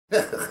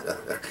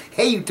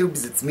Hey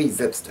YouTubes, it's me,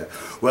 Zipster.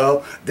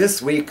 Well,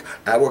 this week,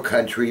 our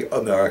country,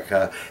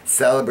 America,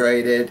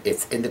 celebrated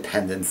its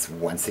independence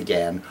once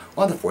again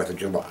on the 4th of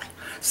July.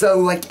 So,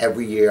 like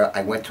every year,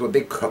 I went to a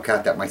big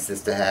cookout that my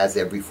sister has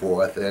every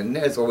 4th, and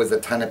there's always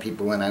a ton of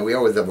people, and we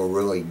always have a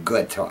really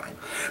good time.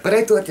 But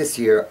I thought this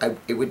year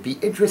it would be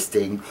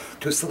interesting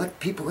to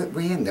select people at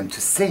random to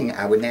sing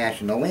our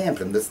national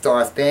anthem, the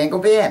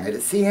Star-Spangled Banner,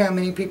 to see how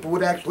many people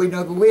would actually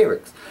know the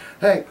lyrics.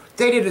 Hey,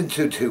 they didn't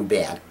do too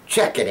bad.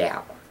 Check it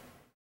out.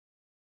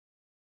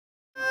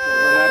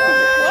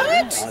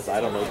 What?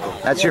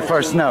 That's your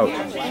first note.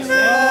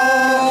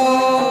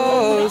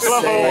 Oh,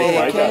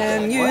 say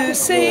can you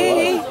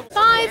see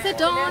by the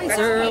dawn's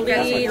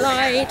early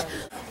light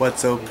what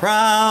so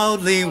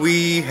proudly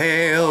we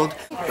hailed?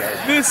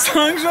 This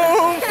song's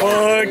so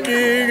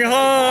fucking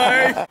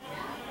high.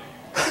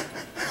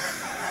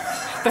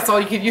 That's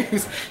all you can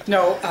use.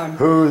 No,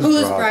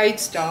 whose bright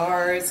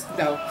stars?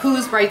 No,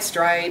 whose bright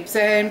stripes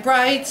and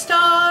bright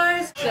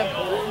stars?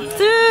 through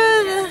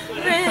the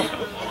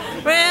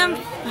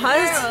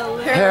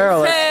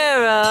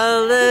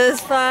perilous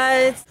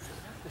fights.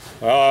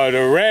 Oh,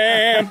 the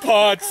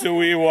ramparts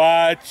we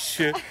watch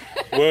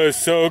were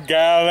so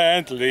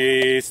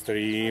gallantly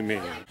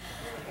streaming.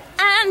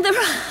 And the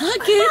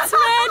rocket's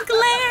red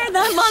glare,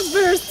 the bombs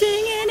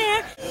bursting in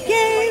air,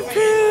 gave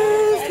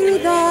proof through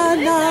the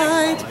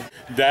night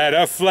that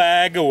a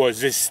flag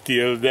was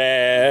still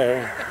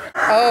there.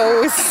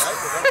 Oh,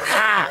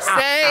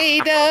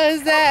 say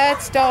does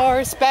that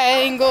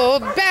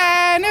star-spangled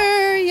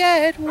banner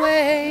yet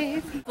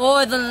wave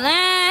for the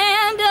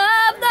land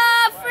of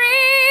the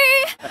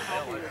free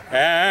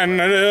and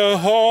the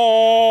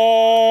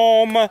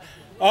home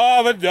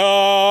of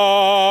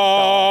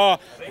the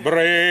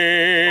brave.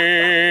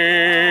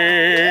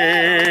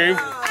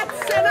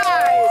 That's so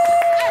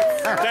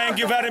nice. Thank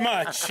you very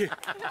much.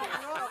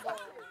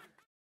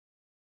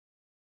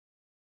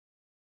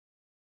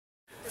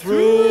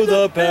 Through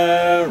the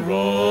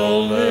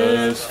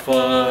perilous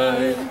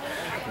fight,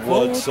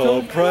 what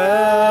so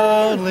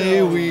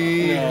proudly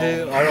we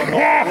hailed. I don't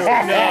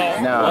know.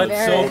 No. What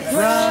so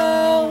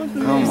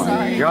proudly. Oh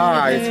my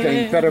God, it's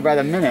getting better by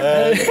the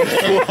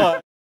minute.